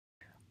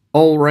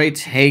Alright,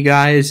 hey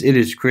guys, it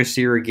is Chris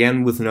here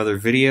again with another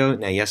video.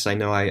 Now yes, I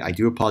know I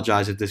do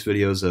apologize if this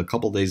video is a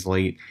couple days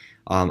late.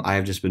 I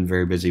have just been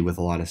very busy with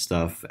a lot of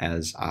stuff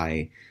as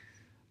I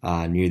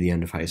near the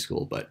end of high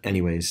school. But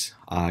anyways,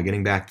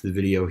 getting back to the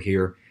video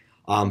here.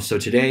 So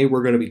today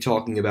we're going to be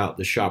talking about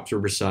the Shops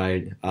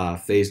Riverside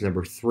phase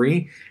number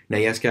 3. Now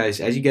yes guys,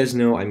 as you guys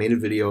know, I made a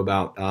video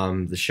about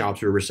the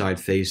Shops Riverside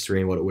phase 3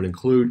 and what it would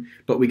include,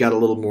 but we got a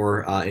little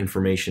more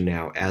information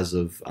now as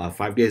of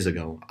 5 days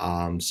ago.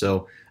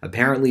 So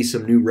apparently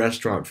some new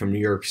restaurant from New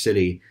York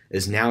City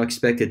is now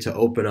expected to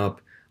open up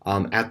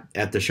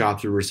at the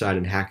Shops Riverside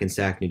in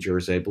Hackensack, New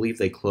Jersey. I believe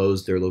they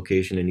closed their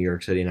location in New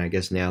York City, and I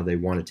guess now they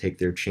want to take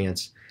their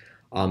chance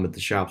at the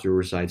Shops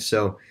Riverside.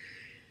 So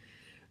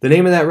the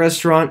name of that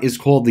restaurant is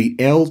called the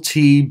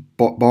LT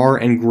Bar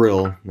and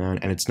Grill,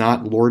 and it's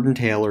not Lord and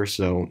Taylor,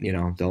 so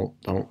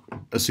don't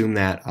assume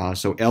that.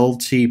 So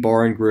LT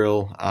Bar and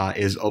Grill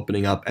is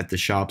opening up at the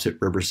Shops at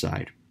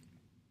Riverside.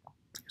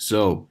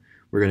 So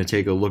we're going to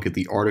take a look at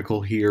the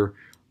article here,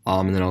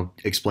 and then I'll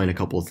explain a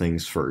couple of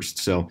things first.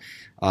 So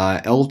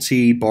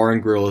LT Bar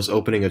and Grill is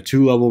opening a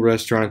 2-level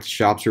restaurant at the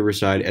Shops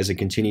Riverside as it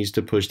continues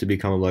to push to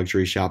become a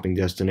luxury shopping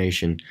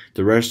destination.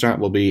 The restaurant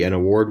will be an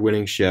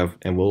award-winning chef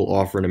and will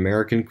offer an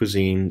American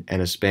cuisine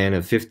and a span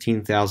of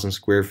 15,000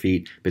 square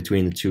feet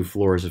between the 2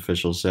 floors,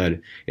 officials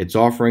said. Its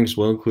offerings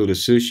will include a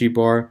sushi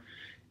bar,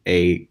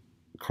 a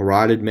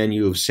carotid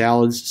menu of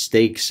salads,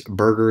 steaks,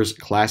 burgers,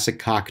 classic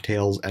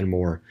cocktails, and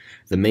more.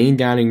 The main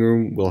dining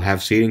room will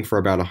have seating for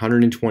about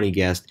 120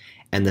 guests,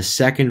 and the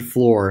second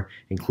floor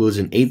includes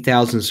an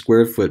 8,000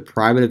 square foot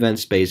private event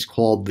space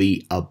called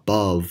the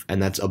Above,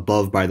 and that's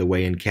above, by the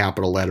way, in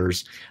capital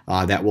letters,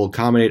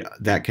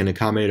 that can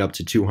accommodate up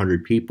to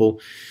 200 people.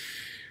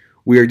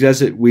 We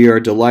are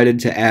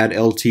delighted to add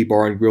LT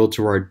Bar and Grill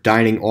to our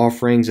dining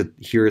offerings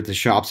here at the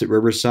Shops at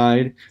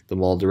Riverside, the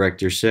mall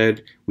director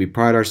said. We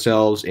pride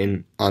ourselves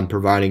on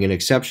providing an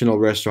exceptional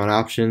restaurant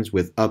options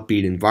with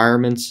upbeat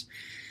environments.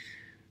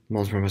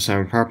 Multiple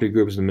assignment property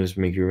groups, the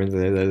minister make your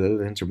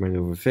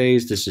over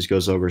phase. This just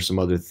goes over some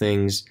other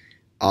things.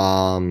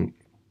 And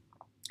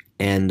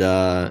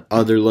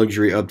other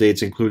luxury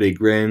updates include a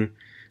grand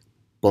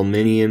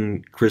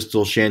Balminian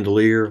crystal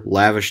chandelier,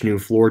 lavish new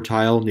floor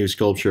tile, new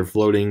sculpture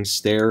floating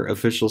stair,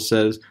 official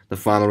says. The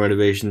final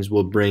renovations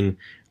will bring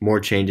more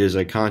changes,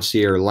 a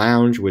concierge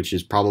lounge, which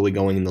is probably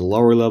going in the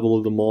lower level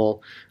of the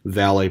mall,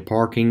 valet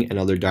parking, and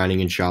other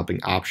dining and shopping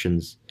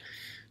options.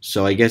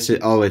 So I guess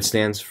it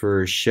stands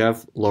for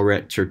Chef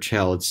Laurent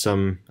Turtel. It's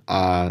some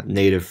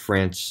native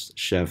France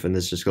chef, and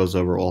this just goes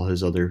over all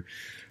his other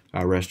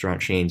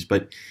restaurant chains.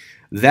 But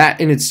that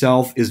in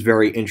itself is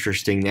very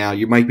interesting. Now,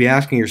 you might be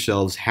asking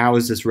yourselves, how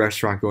is this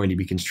restaurant going to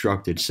be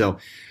constructed? So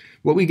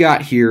what we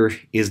got here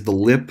is the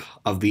lip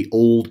of the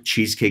old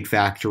Cheesecake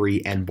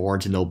Factory and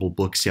Barnes & Noble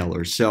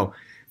booksellers. So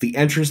the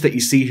entrance that you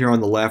see here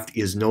on the left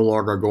is no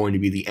longer going to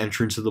be the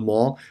entrance of the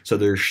mall. So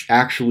they're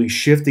actually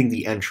shifting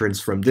the entrance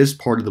from this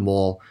part of the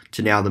mall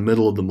to now the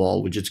middle of the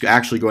mall, which is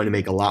actually going to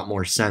make a lot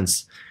more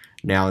sense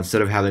now,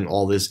 instead of having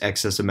all this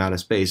excess amount of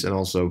space. And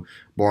also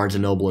Barnes &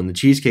 Noble and the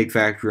Cheesecake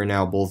Factory are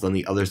now both on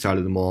the other side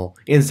of the mall,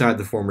 inside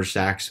the former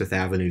Saks Fifth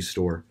Avenue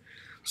store.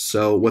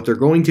 So what they're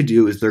going to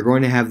do is they're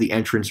going to have the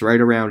entrance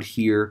right around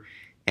here,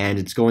 and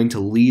it's going to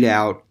lead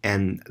out,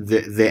 and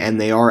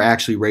they are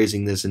actually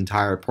raising this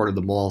entire part of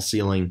the mall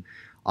ceiling.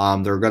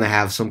 They're going to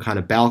have some kind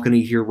of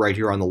balcony here, right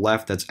here on the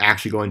left, that's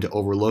actually going to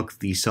overlook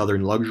the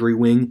Southern Luxury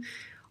Wing.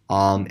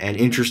 And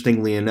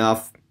interestingly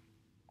enough,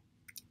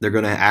 they're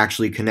going to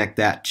actually connect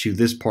that to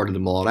this part of the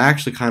mall. It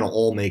actually kind of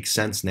all makes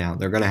sense now.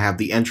 They're going to have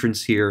the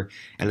entrance here,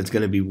 and it's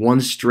going to be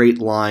one straight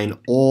line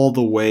all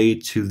the way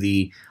to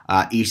the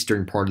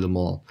eastern part of the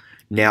mall.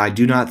 Now, I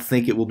do not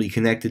think it will be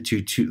connected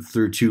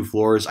through 2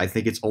 floors. I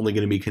think it's only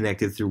going to be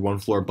connected through 1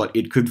 floor, but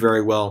it could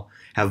very well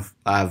have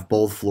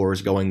both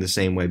floors going the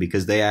same way,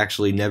 because they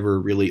actually never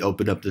really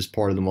opened up this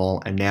part of the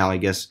mall, and now I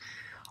guess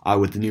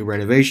with the new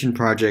renovation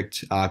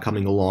project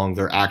coming along,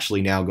 they're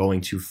actually now going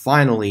to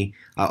finally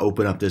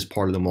open up this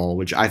part of the mall,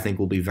 which I think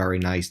will be very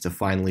nice to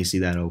finally see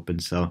that open.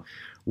 So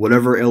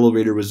whatever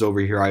elevator was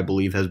over here, I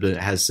believe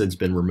has since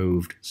been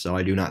removed. So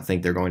I do not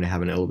think they're going to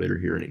have an elevator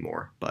here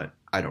anymore, but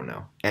I don't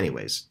know.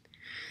 Anyways.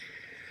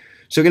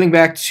 So getting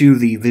back to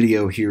the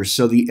video here,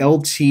 so the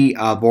LT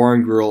Bar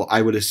and Grill,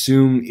 I would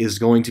assume, is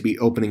going to be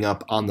opening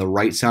up on the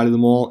right side of the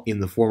mall in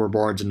the former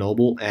Barnes &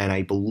 Noble, and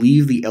I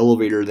believe the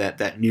elevator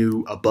that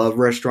new Above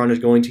restaurant is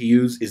going to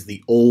use is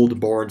the old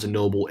Barnes &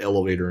 Noble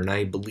elevator, and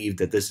I believe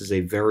that this is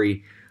a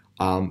very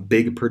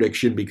big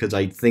prediction, because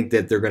I think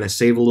that they're going to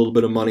save a little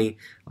bit of money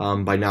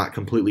by not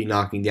completely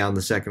knocking down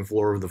the second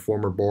floor of the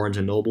former Barnes &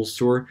 Noble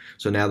store.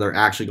 So now they're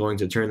actually going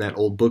to turn that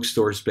old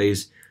bookstore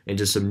space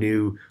into some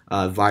new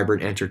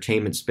vibrant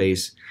entertainment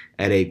space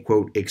at a,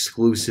 quote,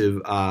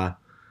 exclusive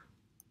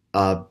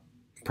private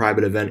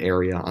event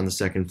area on the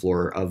second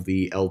floor of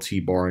the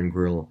LT Bar and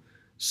Grill.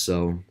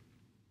 So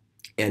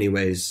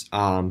anyways,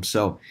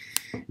 so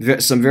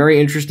Some very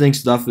interesting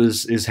stuff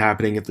is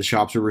happening at the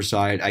Shops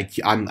Riverside.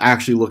 I'm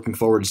actually looking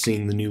forward to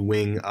seeing the new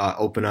wing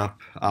open up.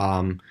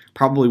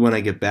 Probably when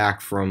I get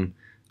back from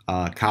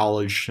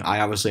college. I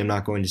obviously am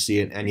not going to see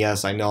it, and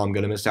yes, I know I'm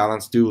going to miss out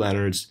on Stu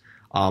Leonard's.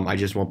 I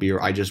just won't be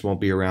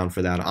around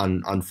for that,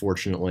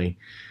 unfortunately.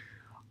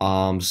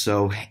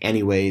 So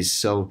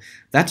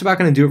that's about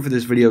going to do it for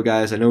this video,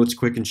 guys. I know it's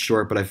quick and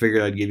short, but I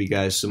figured I'd give you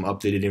guys some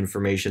updated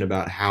information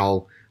about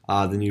how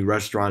the new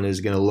restaurant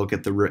is going to look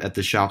at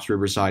the Shops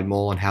Riverside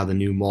Mall, and how the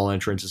new mall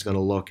entrance is going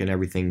to look, and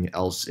everything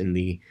else in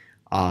the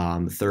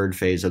third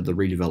phase of the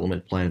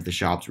redevelopment plan at the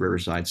Shops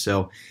Riverside.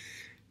 So,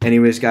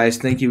 anyways, guys,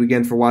 thank you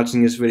again for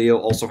watching this video.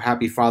 Also,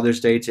 happy Father's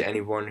Day to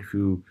anyone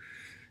who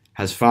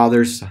has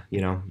fathers.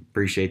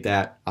 Appreciate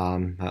that.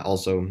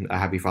 Also, a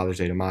happy Father's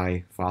Day to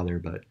my father.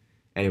 But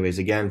anyways,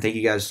 again, thank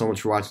you guys so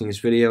much for watching this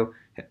video.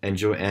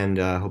 Enjoy, and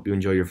hope you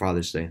enjoy your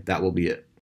Father's Day. That will be it.